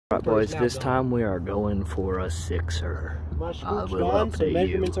Alright boys, this time we are going for a 6er. My scoop's gone, so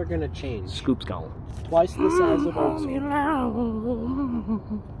measurements are gonna change. Scoop's gone. Twice the size of ours.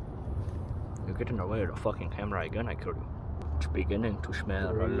 You're getting away with a fucking camera again, I could. It's beginning to smell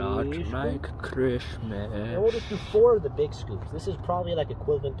a lot like Christmas. I will just do 4 of the big scoops. This is probably like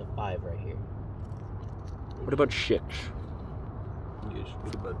equivalent to 5 right here. What about 6? Yes,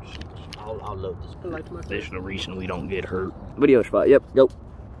 what about 6? I'll load this. There's the reason we don't get hurt. Video spot, yep, go.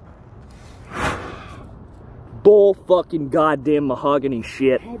 Bull fucking goddamn mahogany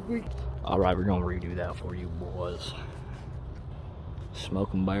shit. Alright, we're gonna redo that for you boys.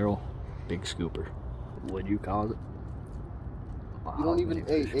 Smoking barrel, big scooper. What'd you call it? You don't even,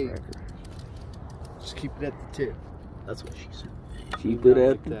 hey. Just keep it at the tip. That's what she said. Keep it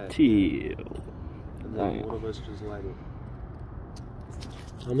at the tip. And then one of us just light it.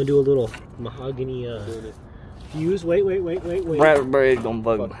 I'm gonna do a little mahogany fuse. Wait. Raspberry gonna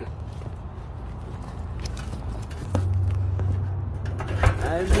bug me.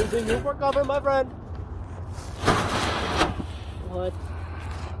 I'm using you for cover, my friend. What?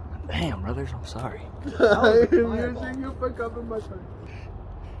 Damn, brothers, I'm sorry. I'm using you for cover, my friend.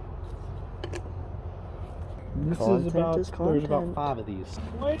 This Content is about, is there's about content. 5 of these.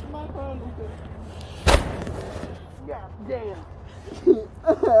 Wait, my friend. God damn.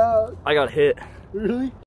 I got hit. Really?